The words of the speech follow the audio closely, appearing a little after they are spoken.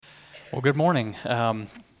Well, good morning.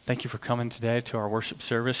 Thank you for coming today to our worship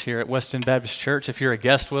service here at West End Baptist Church. If you're a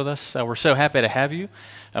guest with us, we're so happy to have you.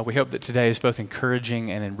 We hope that today is both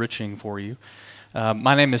encouraging and enriching for you.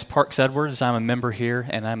 My name is Parks Edwards. I'm a member here,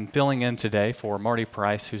 and I'm filling in today for Marty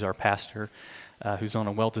Price, who's our pastor, who's on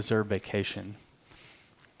a well-deserved vacation.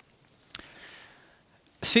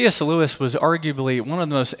 C.S. Lewis was arguably one of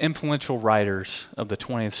the most influential writers of the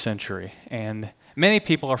 20th century, and many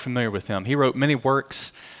people are familiar with him. He wrote many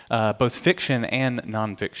works, both fiction and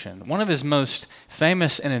nonfiction. One of his most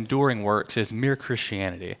famous and enduring works is Mere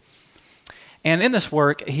Christianity. And in this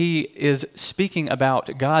work, he is speaking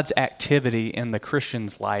about God's activity in the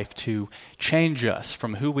Christian's life to change us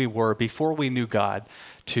from who we were before we knew God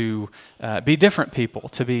to be different people,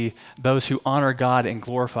 to be those who honor God and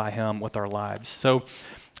glorify Him with our lives. So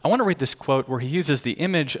I want to read this quote where he uses the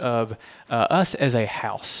image of us as a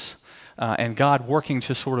house. And God working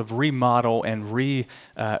to sort of remodel and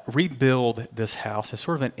rebuild this house as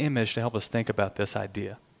sort of an image to help us think about this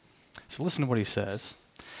idea. So listen to what he says.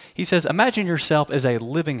 He says, imagine yourself as a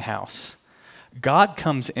living house. God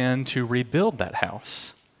comes in to rebuild that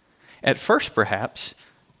house. At first, perhaps,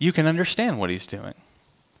 you can understand what he's doing.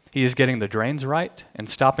 He is getting the drains right and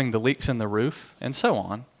stopping the leaks in the roof and so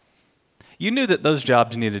on. You knew that those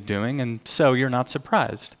jobs needed doing, and so you're not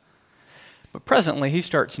surprised. But presently, he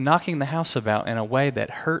starts knocking the house about in a way that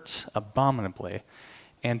hurts abominably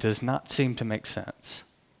and does not seem to make sense.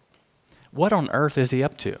 What on earth is he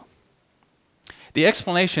up to? The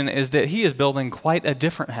explanation is that he is building quite a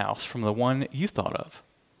different house from the one you thought of.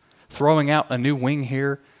 Throwing out a new wing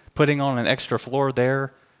here, putting on an extra floor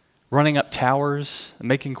there, running up towers, and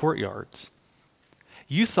making courtyards.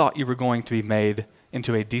 You thought you were going to be made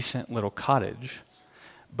into a decent little cottage,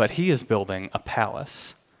 but he is building a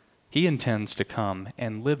palace. He intends to come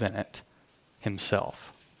and live in it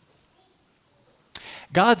himself.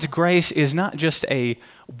 God's grace is not just a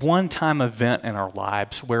one-time event in our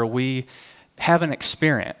lives where we have an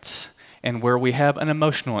experience and where we have an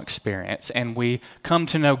emotional experience and we come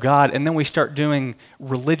to know God and then we start doing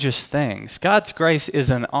religious things. God's grace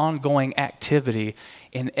is an ongoing activity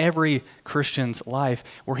in every Christian's life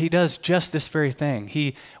where he does just this very thing.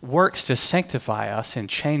 He works to sanctify us and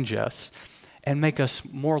change us and make us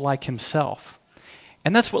more like himself.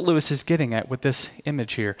 And that's what Lewis is getting at with this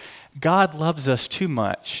image here. God loves us too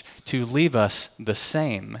much to leave us the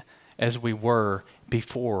same as we were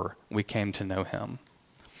before we came to know him.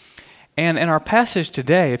 And in our passage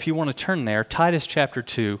today, if you want to turn there, Titus chapter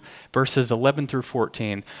 2, verses 11 through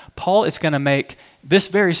 14, Paul is going to make this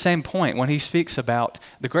very same point when he speaks about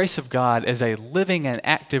the grace of God as a living and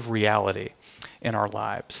active reality in our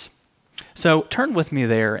lives. So turn with me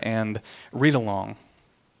there and read along.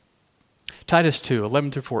 Titus 2,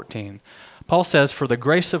 11 through 14. Paul says, "For the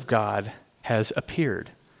grace of God has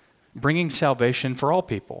appeared, bringing salvation for all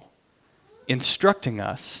people, instructing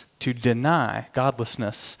us to deny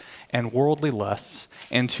godlessness and worldly lusts,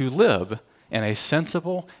 and to live in a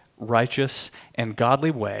sensible, righteous, and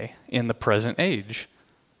godly way in the present age,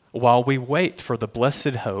 while we wait for the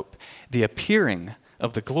blessed hope, the appearing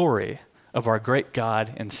of the glory of our great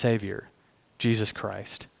God and Savior, Jesus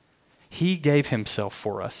Christ. He gave himself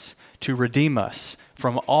for us to redeem us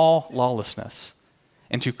from all lawlessness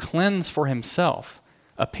and to cleanse for himself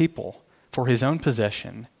a people for his own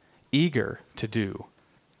possession, eager to do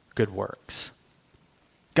good works."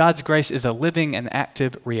 God's grace is a living and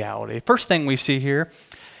active reality. First thing we see here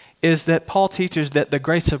is that Paul teaches that the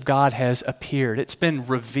grace of God has appeared. It's been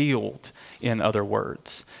revealed, in other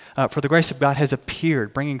words. For the grace of God has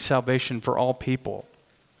appeared, bringing salvation for all people.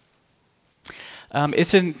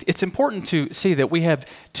 It's important to see that we have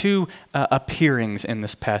two appearings in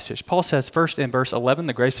this passage. Paul says first in verse 11,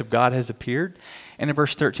 the grace of God has appeared. And in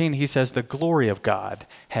verse 13, he says the glory of God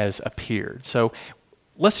has appeared. So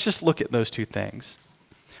let's just look at those two things.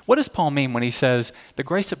 What does Paul mean when he says the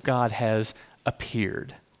grace of God has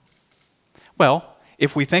appeared? Well,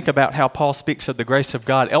 if we think about how Paul speaks of the grace of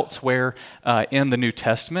God elsewhere in the New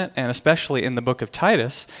Testament, and especially in the book of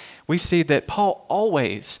Titus, we see that Paul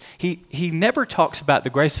always, he never talks about the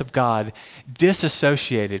grace of God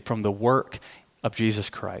disassociated from the work of Jesus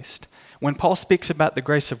Christ. When Paul speaks about the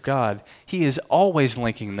grace of God, he is always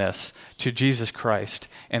linking this to Jesus Christ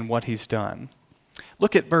and what he's done.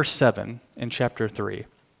 Look at verse 7 in chapter 3.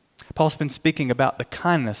 Paul's been speaking about the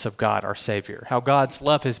kindness of God, our Savior, how God's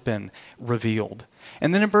love has been revealed.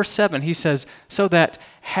 And then in verse 7, he says, so that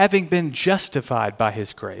having been justified by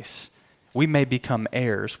his grace, we may become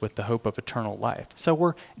heirs with the hope of eternal life. So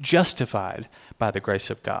we're justified by the grace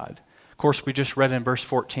of God. Of course, we just read in verse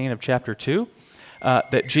 14 of chapter 2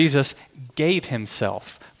 that Jesus gave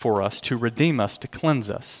himself for us, to redeem us, to cleanse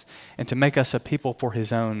us, and to make us a people for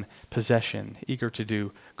his own possession, eager to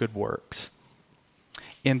do good works.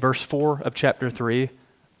 In verse 4 of chapter 3,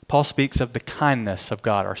 Paul speaks of the kindness of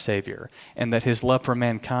God our Savior, and that his love for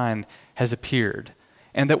mankind has appeared,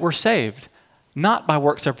 and that we're saved, not by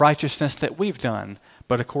works of righteousness that we've done,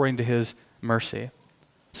 but according to his mercy.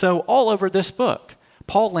 So all over this book,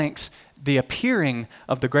 Paul links the appearing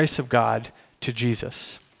of the grace of God to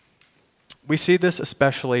Jesus. We see this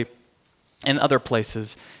especially in other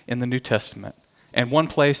places in the New Testament. And one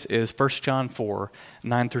place is 1 John 4,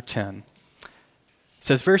 9 through 10. It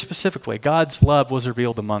says very specifically, God's love was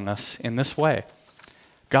revealed among us in this way.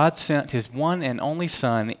 God sent his one and only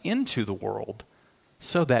Son into the world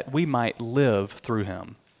so that we might live through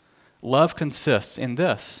him. Love consists in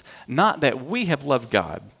this, not that we have loved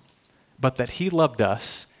God, but that he loved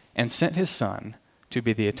us and sent his Son to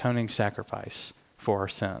be the atoning sacrifice for our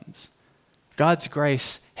sins. God's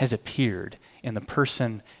grace has appeared in the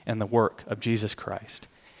person and the work of Jesus Christ.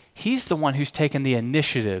 He's the one who's taken the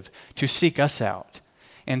initiative to seek us out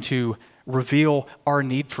and to reveal our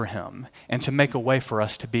need for him and to make a way for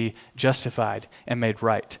us to be justified and made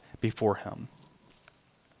right before him.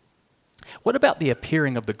 What about the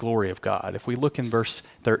appearing of the glory of God? If we look in verse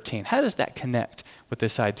 13, how does that connect with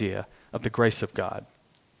this idea of the grace of God?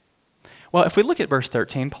 Well, if we look at verse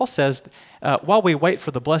 13, Paul says, while we wait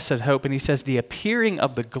for the blessed hope, and he says, the appearing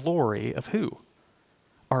of the glory of who?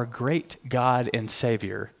 Our great God and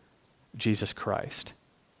Savior, Jesus Christ.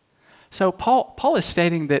 So Paul is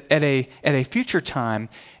stating that at a future time,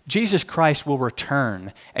 Jesus Christ will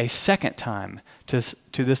return a second time to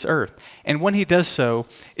this earth. And when he does so,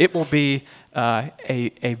 it will be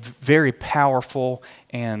a very powerful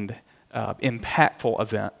and impactful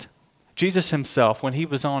event. Jesus himself, when he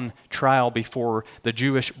was on trial before the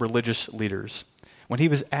Jewish religious leaders, when he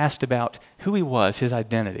was asked about who he was, his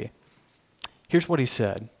identity, here's what he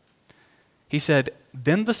said. He said,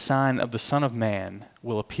 "Then the sign of the Son of Man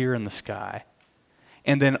will appear in the sky,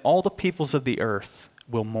 and then all the peoples of the earth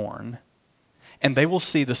will mourn, and they will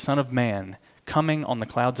see the Son of Man coming on the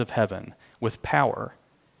clouds of heaven with power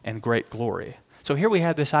and great glory." So here we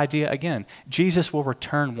have this idea again. Jesus will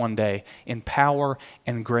return one day in power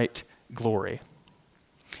and great glory.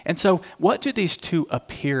 And so what do these two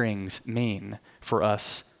appearings mean for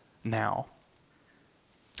us now?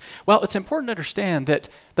 Well, it's important to understand that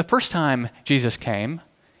the first time Jesus came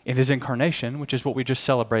in his incarnation, which is what we just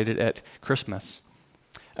celebrated at Christmas,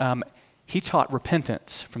 he taught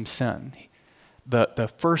repentance from sin.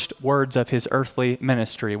 The first words of his earthly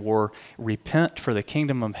ministry were, "Repent, for the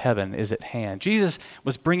kingdom of heaven is at hand." Jesus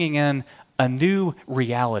was bringing in a new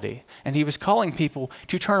reality, and he was calling people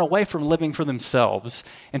to turn away from living for themselves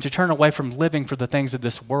and to turn away from living for the things of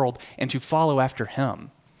this world and to follow after him,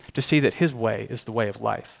 to see that his way is the way of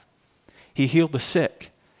life. He healed the sick.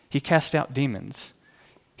 He cast out demons.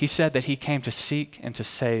 He said that he came to seek and to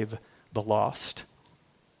save the lost.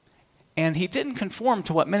 And he didn't conform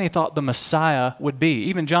to what many thought the Messiah would be.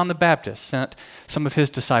 Even John the Baptist sent some of his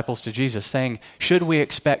disciples to Jesus saying, "Should we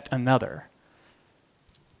expect another?"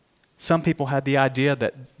 Some people had the idea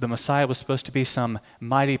that the Messiah was supposed to be some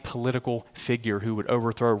mighty political figure who would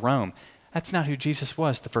overthrow Rome. That's not who Jesus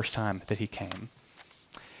was the first time that he came.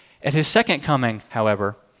 At his second coming,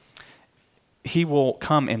 however, he will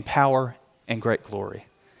come in power and great glory.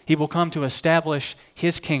 He will come to establish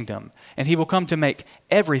his kingdom, and he will come to make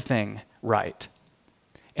everything right.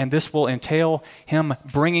 And this will entail him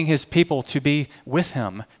bringing his people to be with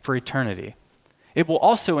him for eternity. It will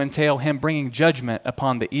also entail him bringing judgment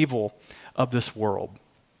upon the evil of this world.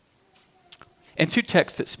 And two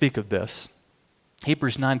texts that speak of this,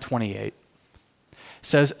 Hebrews 9:28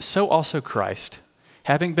 says, "So also Christ,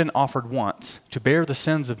 having been offered once to bear the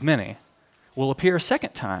sins of many, will appear a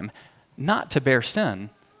second time, not to bear sin,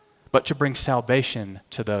 but to bring salvation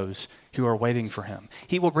to those who are waiting for him."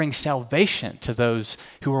 He will bring salvation to those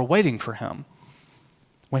who are waiting for him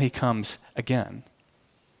when he comes again.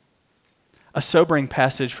 A sobering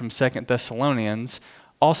passage from 2 Thessalonians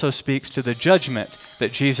also speaks to the judgment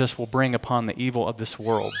that Jesus will bring upon the evil of this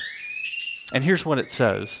world. And here's what it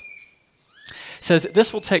says. It says,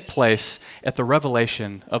 "This will take place at the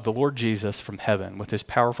revelation of the Lord Jesus from heaven with his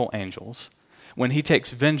powerful angels, when he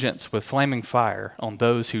takes vengeance with flaming fire on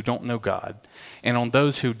those who don't know God and on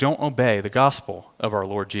those who don't obey the gospel of our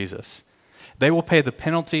Lord Jesus. They will pay the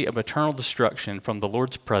penalty of eternal destruction from the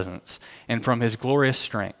Lord's presence and from his glorious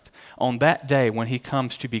strength on that day when he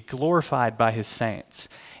comes to be glorified by his saints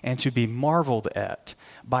and to be marveled at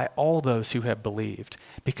by all those who have believed,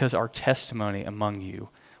 because our testimony among you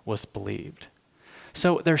was believed."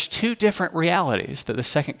 So there's two different realities that the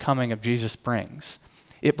second coming of Jesus brings.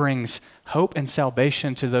 It brings hope and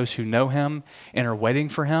salvation to those who know him and are waiting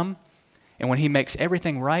for him. And when he makes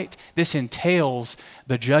everything right, this entails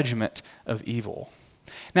the judgment of evil.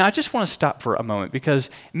 Now, I just want to stop for a moment because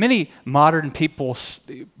many modern people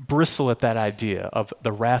bristle at that idea of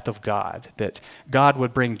the wrath of God, that God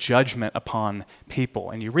would bring judgment upon people.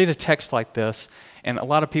 And you read a text like this, and a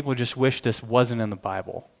lot of people just wish this wasn't in the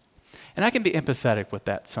Bible. And I can be empathetic with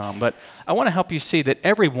that some, but I want to help you see that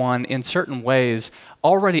everyone, in certain ways,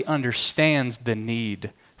 already understands the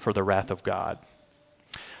need for the wrath of God.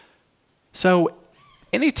 So,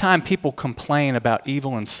 anytime people complain about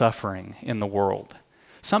evil and suffering in the world,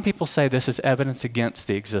 some people say this is evidence against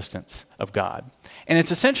the existence of God. And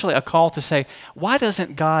it's essentially a call to say, why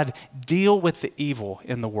doesn't God deal with the evil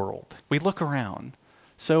in the world? We look around.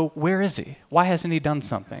 So where is he? Why hasn't he done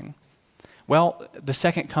something? Well, the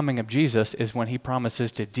second coming of Jesus is when he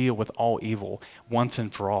promises to deal with all evil once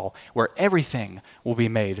and for all, where everything will be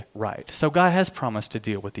made right. So God has promised to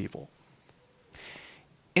deal with evil.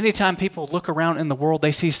 Anytime people look around in the world,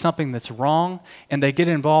 they see something that's wrong and they get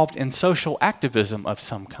involved in social activism of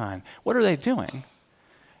some kind. What are they doing?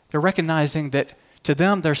 They're recognizing that to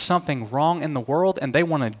them there's something wrong in the world and they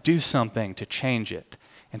want to do something to change it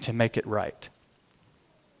and to make it right.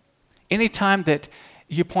 Anytime that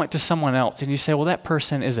you point to someone else and you say, well, that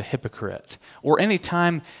person is a hypocrite, or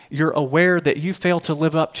anytime you're aware that you fail to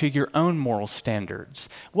live up to your own moral standards,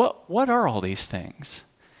 what are all these things?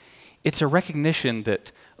 It's a recognition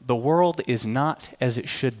that the world is not as it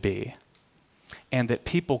should be, and that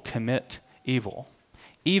people commit evil,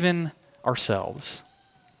 even ourselves.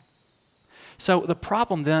 So the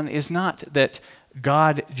problem then is not that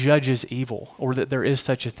God judges evil, or that there is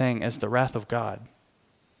such a thing as the wrath of God.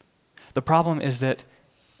 The problem is that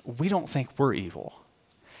we don't think we're evil.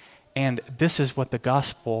 And this is what the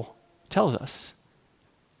gospel tells us.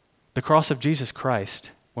 The cross of Jesus Christ,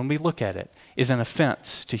 when we look at it, is an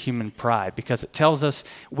offense to human pride because it tells us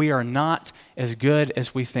we are not as good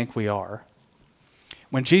as we think we are.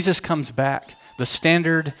 When Jesus comes back, the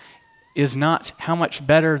standard is not how much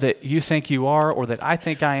better that you think you are or that I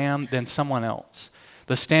think I am than someone else.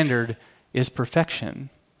 The standard is perfection.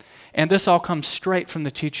 And this all comes straight from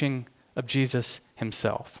the teaching of Jesus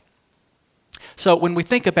himself. So when we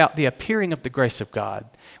think about the appearing of the grace of God,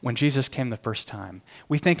 when Jesus came the first time,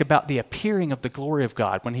 we think about the appearing of the glory of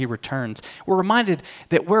God when he returns. We're reminded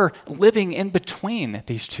that we're living in between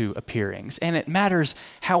these two appearings, and it matters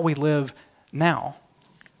how we live now.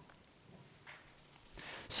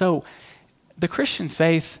 So the Christian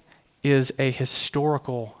faith is a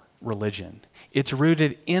historical religion. It's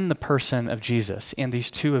rooted in the person of Jesus in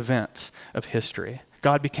these two events of history.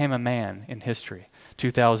 God became a man in history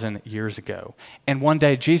 2,000 years ago. And one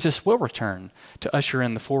day Jesus will return to usher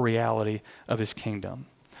in the full reality of his kingdom.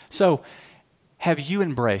 So, have you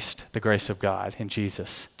embraced the grace of God in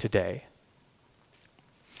Jesus today?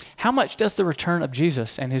 How much does the return of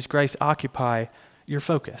Jesus and his grace occupy your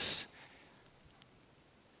focus?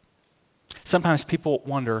 Sometimes people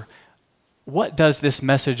wonder, what does this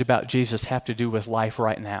message about Jesus have to do with life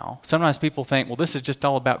right now? Sometimes people think, well, this is just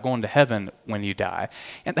all about going to heaven when you die.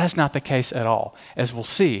 And that's not the case at all, as we'll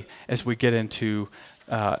see as we get into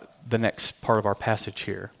the next part of our passage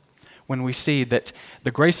here. When we see that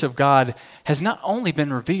the grace of God has not only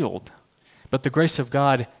been revealed, but the grace of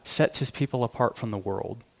God sets his people apart from the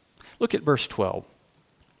world. Look at verse 12.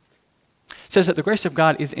 It says that the grace of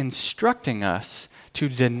God is instructing us to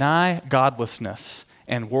deny godlessness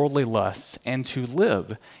and worldly lusts, and to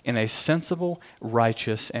live in a sensible,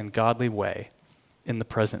 righteous, and godly way in the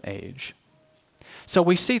present age. So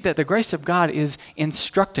we see that the grace of God is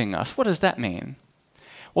instructing us. What does that mean?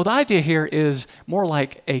 Well, the idea here is more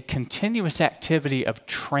like a continuous activity of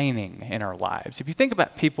training in our lives. If you think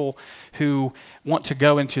about people who want to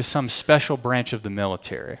go into some special branch of the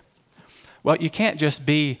military, well, you can't just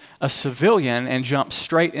be a civilian and jump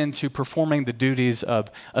straight into performing the duties of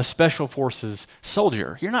a special forces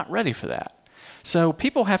soldier. You're not ready for that. So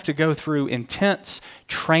people have to go through intense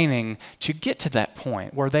training to get to that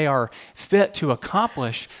point where they are fit to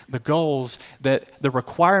accomplish the goals that the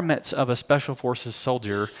requirements of a special forces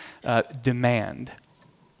soldier demand.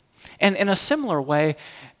 And in a similar way,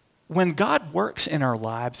 when God works in our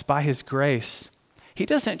lives by his grace, he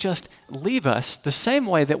doesn't just leave us the same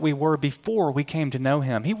way that we were before we came to know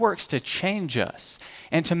him. He works to change us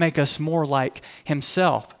and to make us more like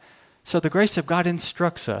himself. So the grace of God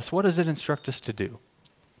instructs us. What does it instruct us to do?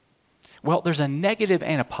 Well, there's a negative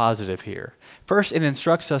and a positive here. First, it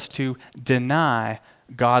instructs us to deny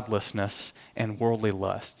godlessness and worldly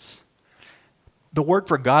lusts. The word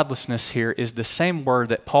for godlessness here is the same word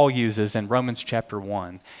that Paul uses in Romans chapter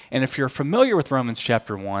 1. And if you're familiar with Romans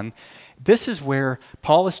chapter 1, this is where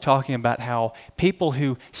Paul is talking about how people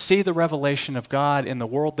who see the revelation of God in the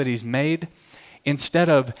world that he's made, instead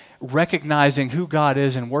of recognizing who God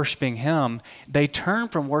is and worshiping him, they turn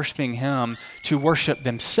from worshiping him to worship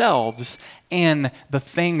themselves and the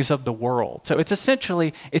things of the world. So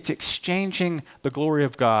it's exchanging the glory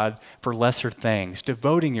of God for lesser things,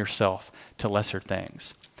 devoting yourself to lesser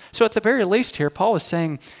things. So at the very least here, Paul is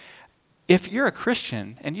saying, if you're a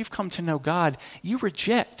Christian and you've come to know God, you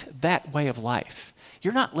reject that way of life.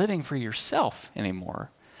 You're not living for yourself anymore.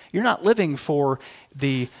 You're not living for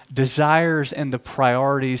the desires and the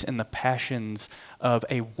priorities and the passions of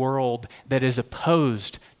a world that is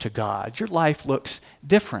opposed to God. Your life looks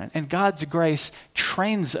different, and God's grace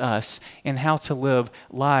trains us in how to live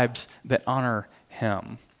lives that honor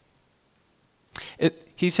him.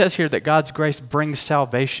 He says here that God's grace brings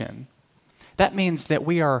salvation. That means that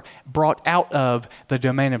we are brought out of the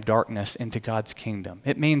domain of darkness into God's kingdom.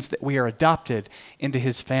 It means that we are adopted into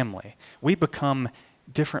his family. We become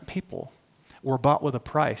different people. We're bought with a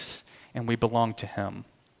price, and we belong to him.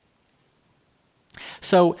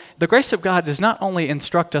 So the grace of God does not only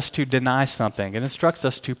instruct us to deny something, it instructs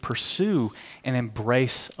us to pursue and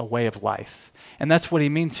embrace a way of life. And that's what he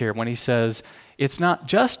means here when he says, it's not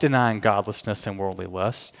just denying godlessness and worldly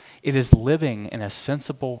lusts, it is living in a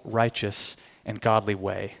sensible, righteous, and godly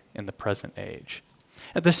way in the present age.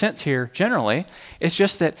 And the sense here, generally, is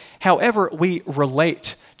just that however we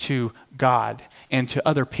relate to God and to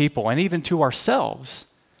other people and even to ourselves,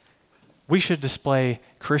 we should display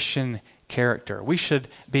Christian character. We should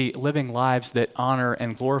be living lives that honor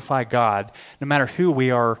and glorify God no matter who we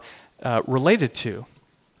are related to.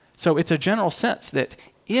 So it's a general sense that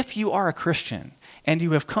if you are a Christian and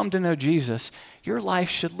you have come to know Jesus, your life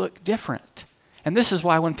should look different. And this is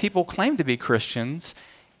why when people claim to be Christians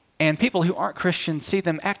and people who aren't Christians see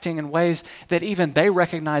them acting in ways that even they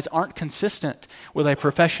recognize aren't consistent with a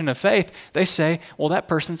profession of faith, they say, well, that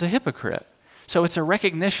person's a hypocrite. So it's a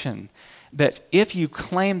recognition that if you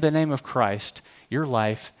claim the name of Christ, your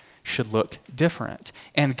life should look different.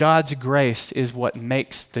 And God's grace is what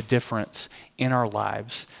makes the difference in our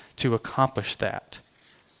lives to accomplish that.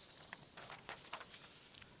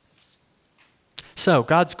 So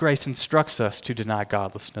God's grace instructs us to deny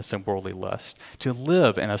godlessness and worldly lust, to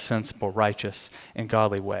live in a sensible, righteous, and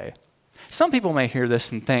godly way. Some people may hear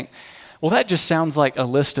this and think, well, that just sounds like a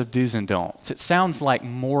list of do's and don'ts. It sounds like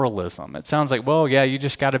moralism. It sounds like, well, yeah, you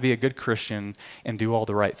just got to be a good Christian and do all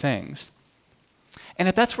the right things. And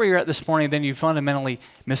if that's where you're at this morning, then you fundamentally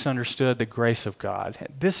misunderstood the grace of God.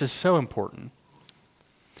 This is so important.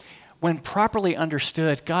 When properly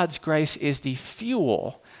understood, God's grace is the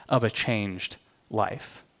fuel of a changed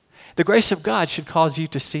life. The grace of God should cause you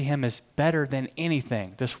to see him as better than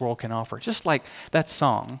anything this world can offer, just like that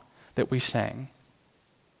song that we sang.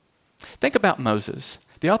 Think about Moses.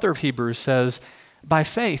 The author of Hebrews says, by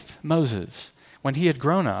faith, Moses, when he had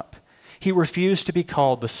grown up, he refused to be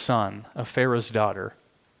called the son of Pharaoh's daughter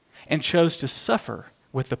and chose to suffer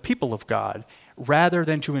with the people of God rather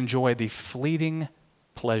than to enjoy the fleeting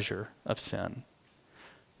pleasure of sin.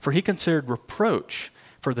 For he considered reproach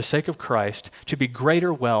for the sake of Christ to be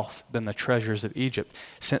greater wealth than the treasures of Egypt,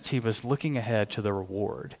 since he was looking ahead to the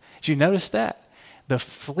reward. Did you notice that? The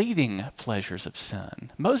fleeting pleasures of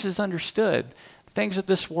sin. Moses understood things of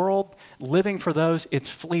this world, living for those,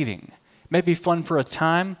 it's fleeting. It may be fun for a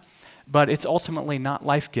time, but it's ultimately not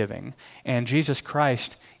life-giving. And Jesus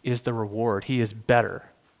Christ is the reward. He is better.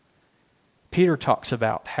 Peter talks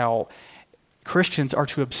about how Christians are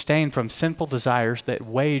to abstain from sinful desires that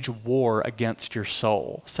wage war against your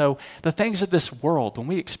soul. So the things of this world, when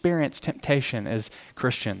we experience temptation as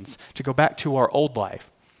Christians to go back to our old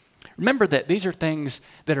life, remember that these are things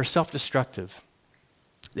that are self-destructive.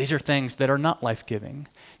 These are things that are not life-giving.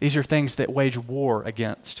 These are things that wage war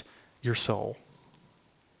against your soul.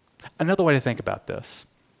 Another way to think about this,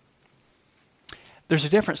 there's a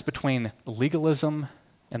difference between legalism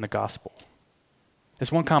and the gospel.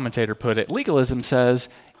 As one commentator put it, legalism says,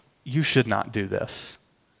 you should not do this.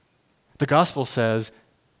 The gospel says,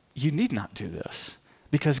 you need not do this,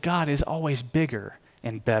 because God is always bigger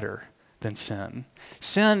and better than sin.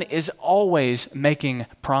 Sin is always making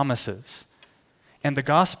promises, and the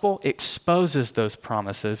gospel exposes those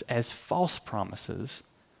promises as false promises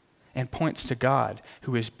and points to God,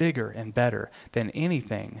 who is bigger and better than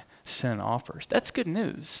anything sin offers. That's good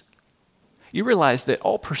news. You realize that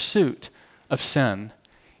all pursuit of sin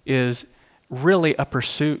is really a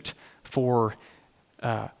pursuit for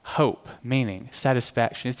hope, meaning,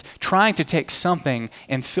 satisfaction. It's trying to take something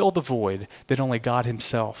and fill the void that only God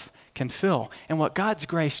himself can fill. And what God's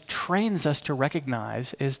grace trains us to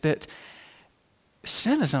recognize is that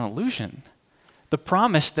sin is an illusion. The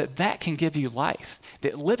promise that that can give you life,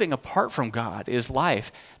 that living apart from God is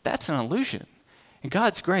life, that's an illusion. And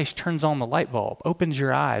God's grace turns on the light bulb, opens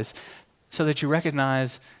your eyes so that you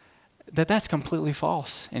recognize that that's completely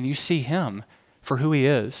false. And you see him for who he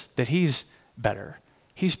is, that he's better,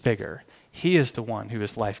 he's bigger, he is the one who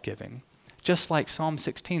is life-giving. Just like Psalm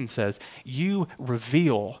 16 says, you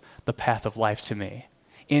reveal the path of life to me.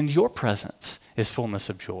 In your presence is fullness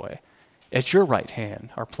of joy. At your right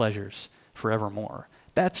hand are pleasures forevermore.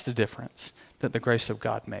 That's the difference that the grace of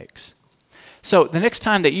God makes. So the next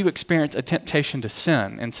time that you experience a temptation to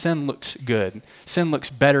sin, and sin looks good, sin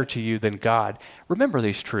looks better to you than God, remember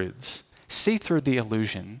these truths. See through the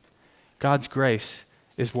illusion. God's grace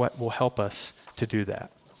is what will help us to do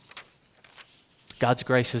that. God's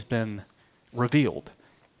grace has been revealed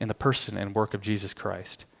in the person and work of Jesus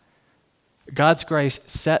Christ. God's grace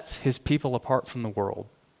sets his people apart from the world.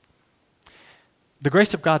 The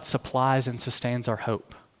grace of God supplies and sustains our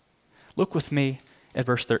hope. Look with me at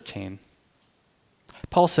verse 13.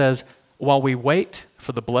 Paul says, while we wait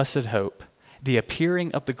for the blessed hope, the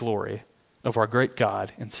appearing of the glory of our great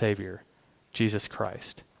God and Savior, Jesus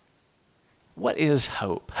Christ. What is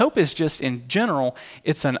hope? Hope is just, in general,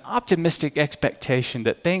 it's an optimistic expectation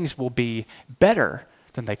that things will be better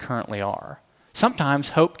than they currently are. Sometimes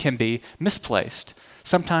hope can be misplaced.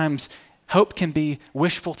 Sometimes hope can be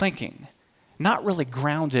wishful thinking, not really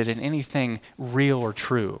grounded in anything real or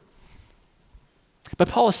true. But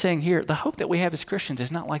Paul is saying here, the hope that we have as Christians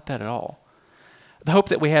is not like that at all. The hope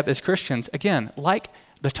that we have as Christians, again, like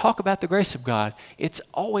the talk about the grace of God, it's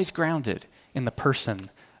always grounded in the person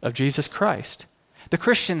of Jesus Christ. The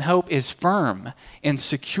Christian hope is firm and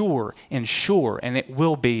secure and sure, and it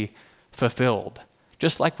will be fulfilled.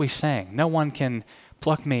 Just like we sang, no one can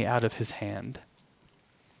pluck me out of his hand.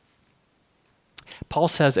 Paul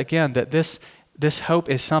says again that this hope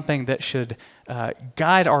is something that should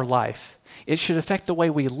guide our life. It should affect the way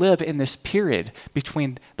we live in this period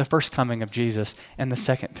between the first coming of Jesus and the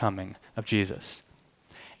second coming of Jesus.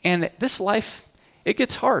 And this life, it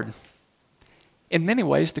gets hard. In many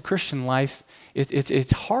ways, the Christian life,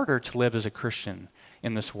 it's harder to live as a Christian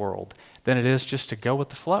in this world than it is just to go with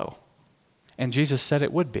the flow. And Jesus said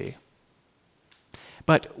it would be.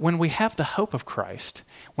 But when we have the hope of Christ,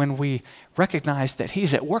 when we recognize that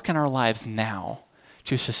he's at work in our lives now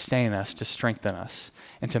to sustain us, to strengthen us,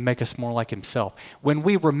 and to make us more like himself, when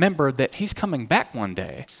we remember that he's coming back one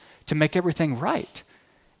day to make everything right,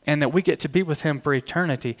 and that we get to be with him for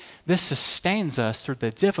eternity, this sustains us through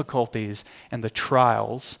the difficulties and the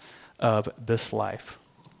trials of this life.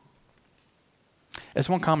 As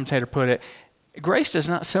one commentator put it, grace does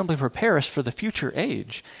not simply prepare us for the future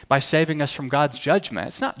age by saving us from God's judgment.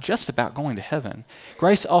 It's not just about going to heaven.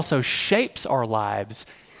 Grace also shapes our lives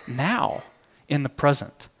now, in the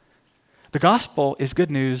present. The gospel is good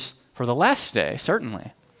news for the last day,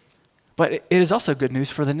 certainly, but it is also good news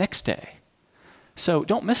for the next day. So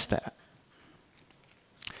don't miss that.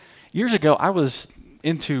 Years ago, I was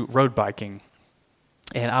into road biking,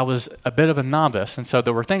 and I was a bit of a novice, and so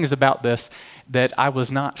there were things about this that I was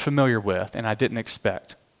not familiar with and I didn't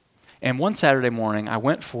expect. And one Saturday morning, I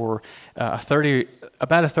went for about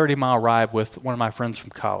a 30-mile ride with one of my friends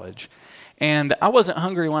from college. And I wasn't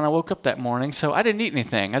hungry when I woke up that morning, so I didn't eat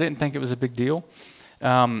anything. I didn't think it was a big deal.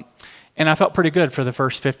 And I felt pretty good for the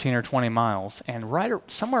first 15 or 20 miles. And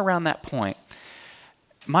somewhere around that point,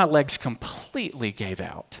 my legs completely gave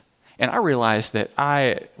out. And I realized that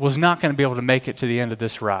I was not going to be able to make it to the end of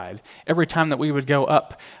this ride. Every time that we would go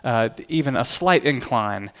up even a slight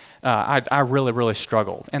incline, I really, really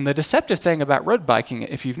struggled. And the deceptive thing about road biking,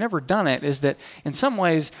 if you've never done it, is that in some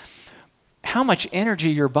ways, how much energy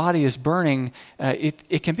your body is burning,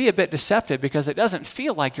 it can be a bit deceptive because it doesn't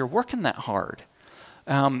feel like you're working that hard.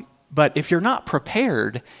 But if you're not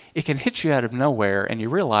prepared, it can hit you out of nowhere and you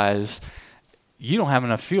realize you don't have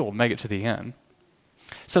enough fuel to make it to the end.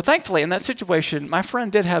 So thankfully, in that situation, my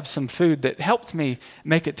friend did have some food that helped me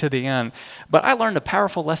make it to the end. But I learned a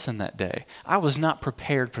powerful lesson that day. I was not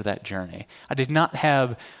prepared for that journey. I did not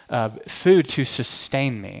have food to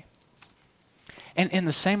sustain me. And in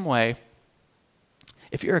the same way,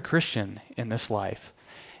 if you're a Christian in this life,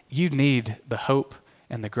 you need the hope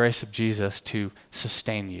and the grace of Jesus to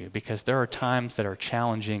sustain you, because there are times that are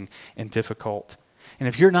challenging and difficult. And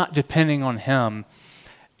if you're not depending on him,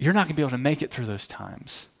 you're not going to be able to make it through those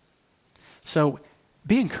times. So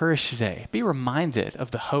be encouraged today. Be reminded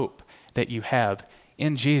of the hope that you have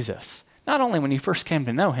in Jesus, Not only when you first came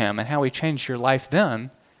to know him and how he changed your life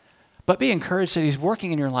then, but be encouraged that he's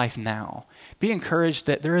working in your life now. Be encouraged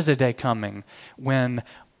that there is a day coming when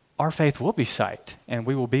our faith will be sight and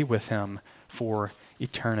we will be with him for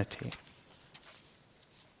eternity.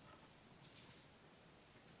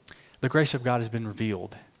 The grace of God has been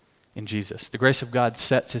revealed in Jesus. The grace of God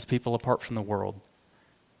sets his people apart from the world.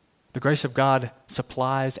 The grace of God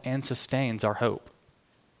supplies and sustains our hope.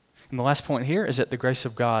 And the last point here is that the grace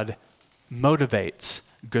of God motivates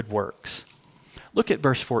good works. Look at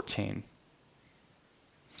verse 14.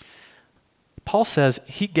 Paul says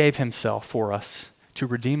he gave himself for us to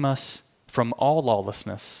redeem us from all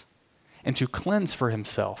lawlessness and to cleanse for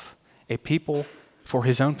himself a people for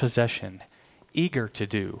his own possession, eager to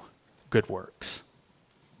do good works.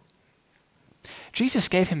 Jesus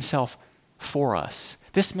gave himself for us.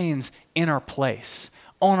 This means in our place,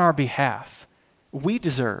 on our behalf. We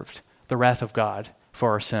deserved the wrath of God for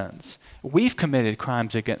our sins. We've committed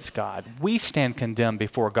crimes against God. We stand condemned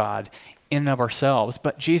before God in and of ourselves,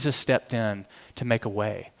 but Jesus stepped in to make a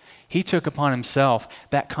way. He took upon himself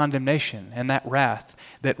that condemnation and that wrath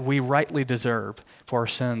that we rightly deserve for our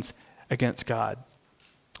sins against God.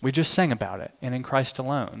 We just sang about it, and in Christ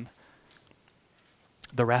alone,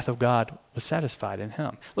 the wrath of God was satisfied in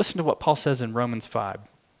him. Listen to what Paul says in Romans 5.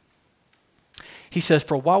 He says,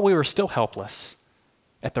 "For while we were still helpless,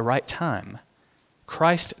 at the right time,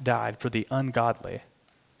 Christ died for the ungodly.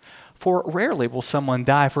 For rarely will someone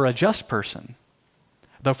die for a just person,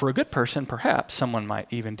 though for a good person, perhaps someone might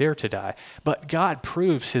even dare to die. But God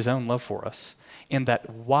proves his own love for us, in that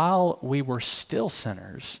while we were still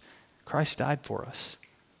sinners, Christ died for us.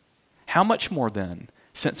 How much more then,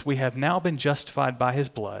 since we have now been justified by his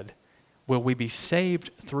blood, will we be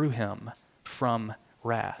saved through him from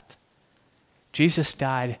wrath?" Jesus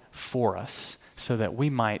died for us so that we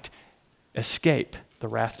might escape the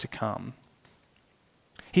wrath to come.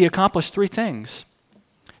 He accomplished three things.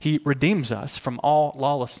 He redeems us from all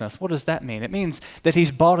lawlessness. What does that mean? It means that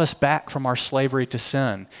he's bought us back from our slavery to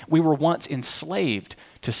sin. We were once enslaved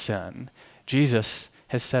to sin. Jesus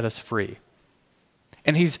has set us free.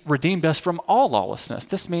 And he's redeemed us from all lawlessness.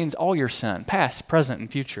 This means all your sin, past, present, and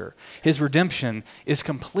future. His redemption is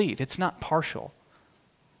complete. It's not partial.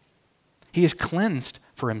 He is cleansed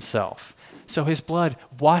for himself. So his blood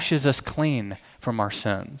washes us clean from our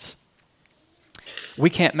sins. We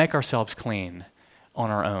can't make ourselves clean on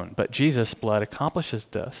our own, but Jesus' blood accomplishes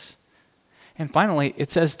this. And finally,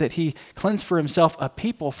 it says that he cleansed for himself a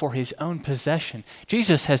people for his own possession.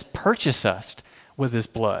 Jesus has purchased us with his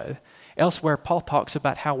blood. Elsewhere, Paul talks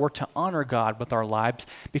about how we're to honor God with our lives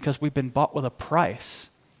because we've been bought with a price.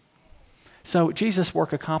 So Jesus'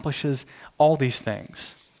 work accomplishes all these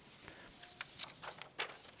things.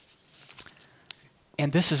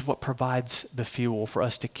 And this is what provides the fuel for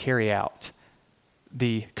us to carry out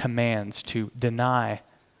the commands to deny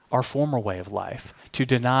our former way of life, to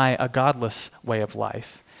deny a godless way of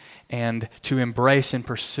life, and to embrace and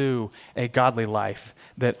pursue a godly life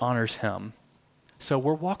that honors him. So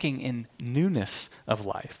we're walking in newness of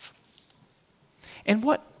life. And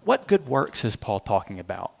what good works is Paul talking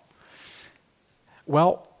about?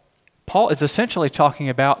 Well, Paul is essentially talking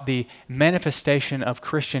about the manifestation of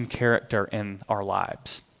Christian character in our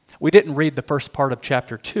lives. We didn't read the first part of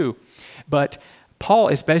chapter 2, but Paul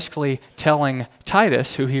is basically telling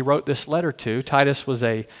Titus, who he wrote this letter to. Titus was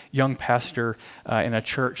a young pastor in a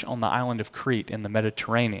church on the island of Crete in the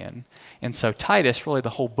Mediterranean. And so Titus, really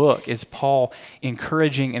the whole book, is Paul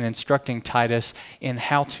encouraging and instructing Titus in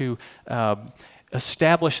how to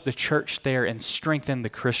establish the church there and strengthen the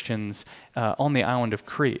Christians on the island of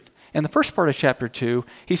Crete. In the first part of chapter 2,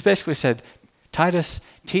 he's basically said, Titus,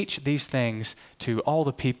 teach these things to all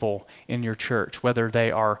the people in your church, whether they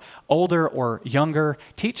are older or younger.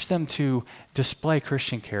 Teach them to display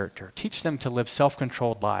Christian character. Teach them to live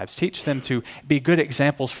self-controlled lives. Teach them to be good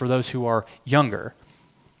examples for those who are younger.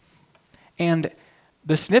 And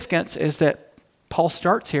the significance is that Paul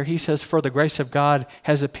starts here. He says, "For the grace of God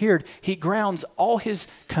has appeared." He grounds all his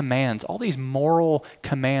commands, all these moral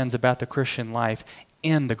commands about the Christian life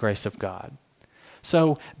in the grace of God.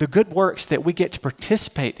 So the good works that we get to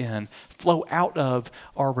participate in flow out of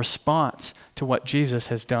our response to what Jesus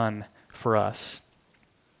has done for us.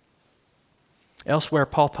 Elsewhere,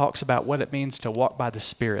 Paul talks about what it means to walk by the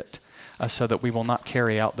Spirit so that we will not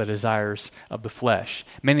carry out the desires of the flesh.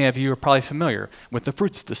 Many of you are probably familiar with the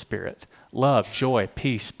fruits of the Spirit: love, joy,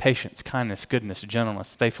 peace, patience, kindness, goodness,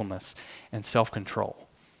 gentleness, faithfulness, and self-control.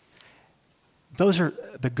 those are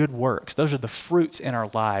the good works. Those are the fruits in our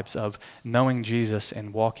lives of knowing Jesus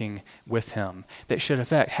and walking with him that should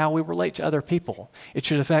affect how we relate to other people. It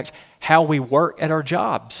should affect how we work at our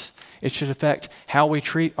jobs. It should affect how we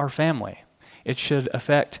treat our family. It should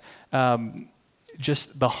affect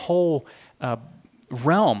just the whole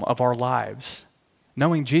realm of our lives.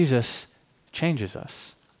 Knowing Jesus changes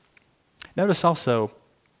us. Notice also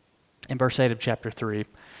in verse 8 of chapter 3,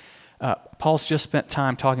 Paul's just spent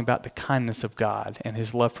time talking about the kindness of God and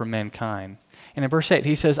his love for mankind. And in verse 8,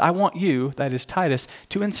 he says, I want you, that is Titus,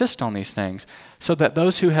 to insist on these things, so that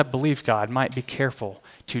those who have believed God might be careful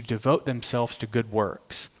to devote themselves to good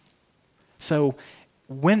works. So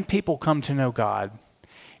when people come to know God,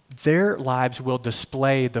 their lives will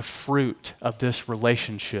display the fruit of this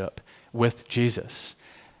relationship with Jesus.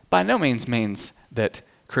 By no means that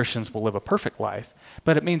Christians will live a perfect life,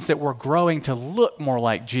 but it means that we're growing to look more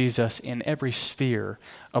like Jesus in every sphere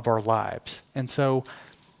of our lives. And so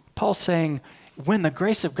Paul's saying, when the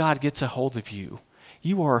grace of God gets a hold of you,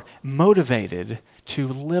 you are motivated to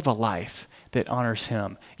live a life that honors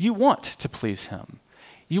him. You want to please him.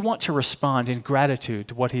 You want to respond in gratitude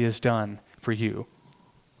to what he has done for you.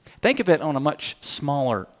 Think of it on a much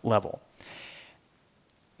smaller level.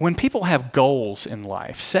 When people have goals in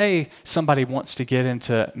life, say somebody wants to get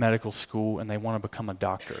into medical school and they want to become a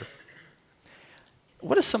doctor,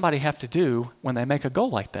 what does somebody have to do when they make a goal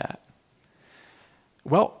like that?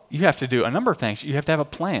 Well, you have to do a number of things. You have to have a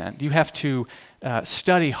plan. You have to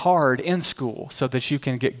study hard in school so that you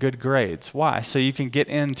can get good grades. Why? So you can get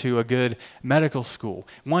into a good medical school.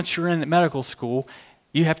 Once you're in medical school,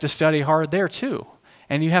 you have to study hard there too,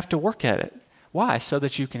 and you have to work at it. Why? So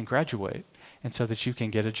that you can graduate and so that you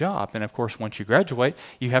can get a job. And of course, once you graduate,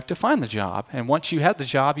 you have to find the job. And once you have the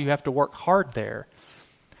job, you have to work hard there.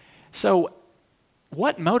 So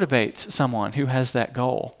what motivates someone who has that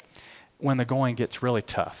goal when the going gets really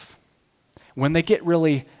tough? When they get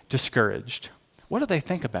really discouraged, what do they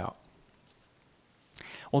think about?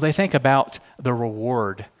 Well, they think about the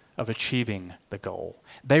reward of achieving the goal.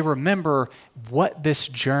 They remember what this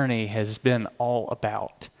journey has been all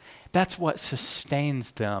about. That's what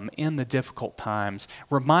sustains them in the difficult times,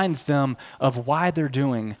 reminds them of why they're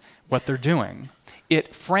doing what they're doing.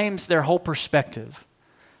 It frames their whole perspective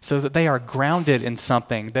so that they are grounded in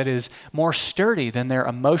something that is more sturdy than their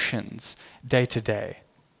emotions day to day.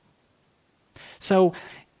 So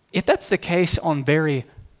if that's the case on very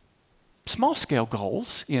small scale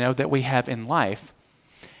goals, that we have in life,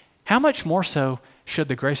 how much more so should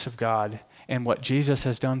the grace of God and what Jesus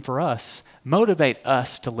has done for us motivate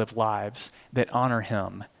us to live lives that honor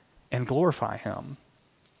him and glorify him?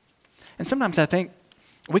 And sometimes I think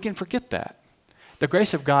we can forget that. The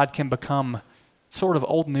grace of God can become sort of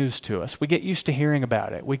old news to us. We get used to hearing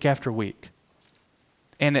about it week after week.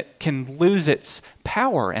 And it can lose its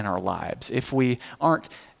power in our lives if we aren't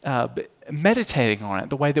meditating on it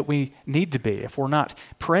the way that we need to be, if we're not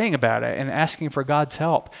praying about it and asking for God's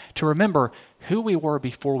help to remember who we were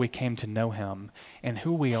before we came to know him and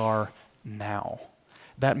who we are now.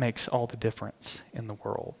 That makes all the difference in the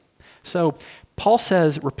world. So Paul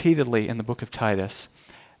says repeatedly in the book of Titus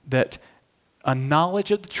that a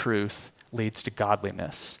knowledge of the truth leads to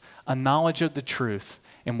godliness. A knowledge of the truth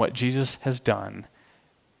and what Jesus has done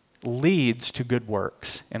leads to good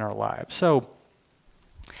works in our lives. So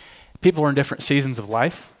people are in different seasons of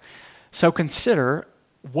life. So consider,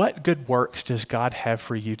 what good works does God have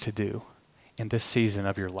for you to do in this season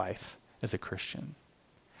of your life as a Christian?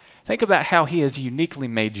 Think about how he has uniquely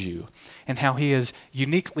made you and how he has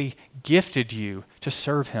uniquely gifted you to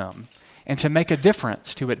serve him and to make a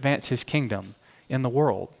difference to advance his kingdom in the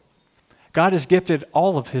world. God has gifted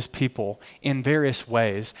all of his people in various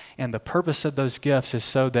ways, and the purpose of those gifts is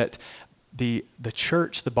so that the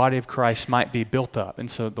church, the body of Christ, might be built up, and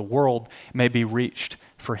so the world may be reached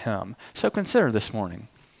for him. So consider this morning,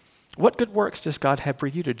 what good works does God have for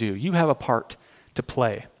you to do? You have a part to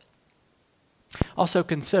play. Also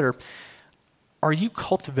consider, are you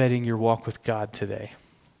cultivating your walk with God today,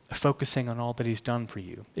 focusing on all that he's done for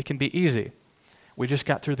you? It can be easy. We just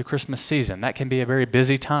got through the Christmas season. That can be a very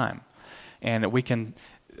busy time. And we can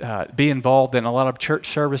be involved in a lot of church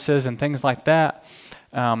services and things like that,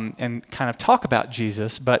 and kind of talk about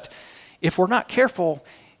Jesus. But if we're not careful,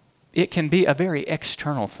 it can be a very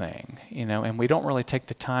external thing, and we don't really take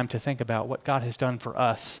the time to think about what God has done for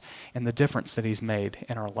us and the difference that he's made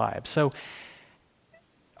in our lives. So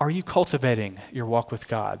are you cultivating your walk with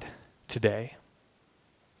God today?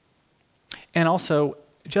 And also,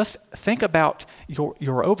 just think about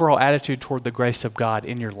your overall attitude toward the grace of God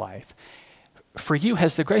in your life. For you,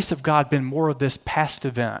 has the grace of God been more of this past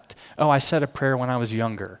event? Oh, I said a prayer when I was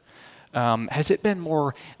younger. Has it been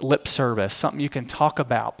more lip service, something you can talk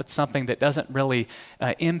about, but something that doesn't really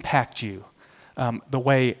impact you the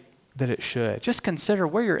way that it should? Just consider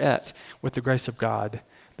where you're at with the grace of God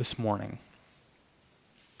this morning.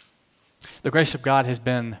 The grace of God has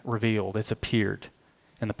been revealed. It's appeared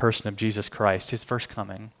in the person of Jesus Christ, his first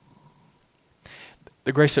coming.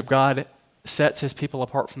 The grace of God sets his people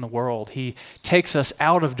apart from the world. He takes us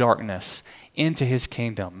out of darkness into his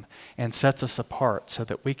kingdom and sets us apart so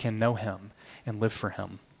that we can know him and live for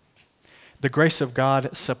him. The grace of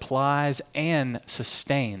God supplies and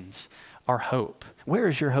sustains our hope. Where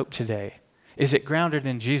is your hope today? Is it grounded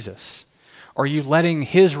in Jesus? Are you letting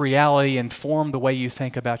his reality inform the way you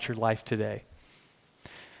think about your life today?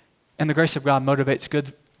 And the grace of God motivates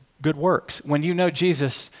good works. When you know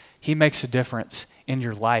Jesus, he makes a difference in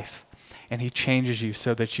your life, and he changes you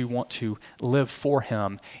so that you want to live for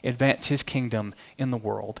him, advance his kingdom in the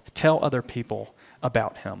world, tell other people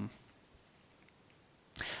about him.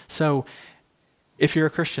 So, if you're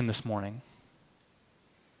a Christian this morning,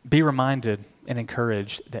 be reminded and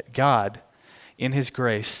encouraged that God, in his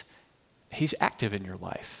grace, he's active in your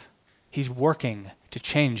life. He's working to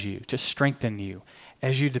change you, to strengthen you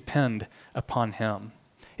as you depend upon him.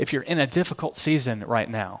 If you're in a difficult season right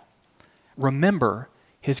now, remember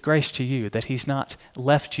his grace to you, that he's not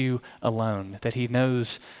left you alone, that he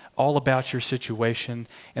knows all about your situation,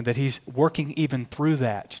 and that he's working even through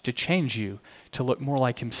that to change you to look more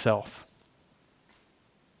like himself.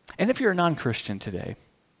 And if you're a non-Christian today,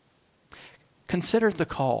 consider the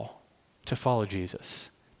call to follow Jesus.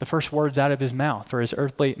 The first words out of his mouth for his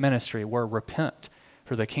earthly ministry were, "Repent,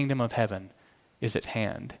 for the kingdom of heaven is at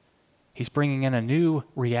hand." He's bringing in a new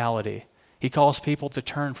reality. He calls people to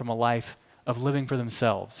turn from a life of living for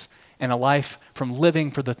themselves and a life from living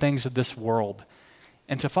for the things of this world,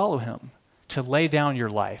 and to follow him, to lay down your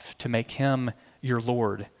life, to make him your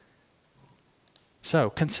Lord. So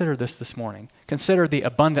consider this morning. Consider the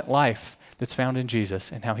abundant life that's found in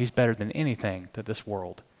Jesus and how he's better than anything that this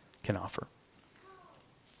world can offer.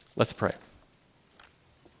 Let's pray.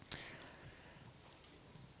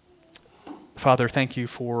 Father, thank you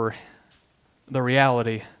for the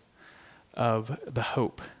reality of the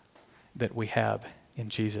hope that we have in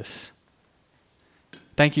Jesus.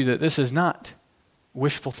 Thank you that this is not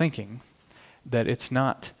wishful thinking, that it's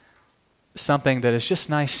not something that is just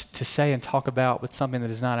nice to say and talk about, but something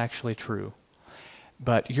that is not actually true.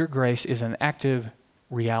 But your grace is an active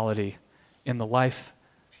reality in the life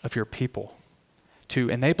of your people to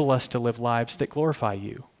enable us to live lives that glorify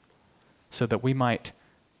you, so that we might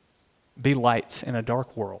be lights in a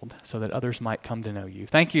dark world, so that others might come to know you.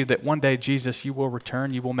 Thank you that one day, Jesus, you will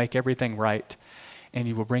return, you will make everything right, and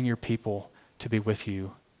you will bring your people to be with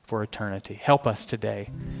you for eternity. Help us today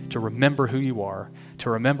to remember who you are, to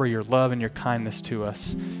remember your love and your kindness to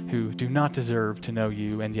us who do not deserve to know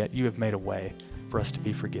you, and yet you have made a way for us to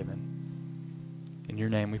be forgiven. In your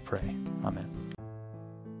name we pray. Amen.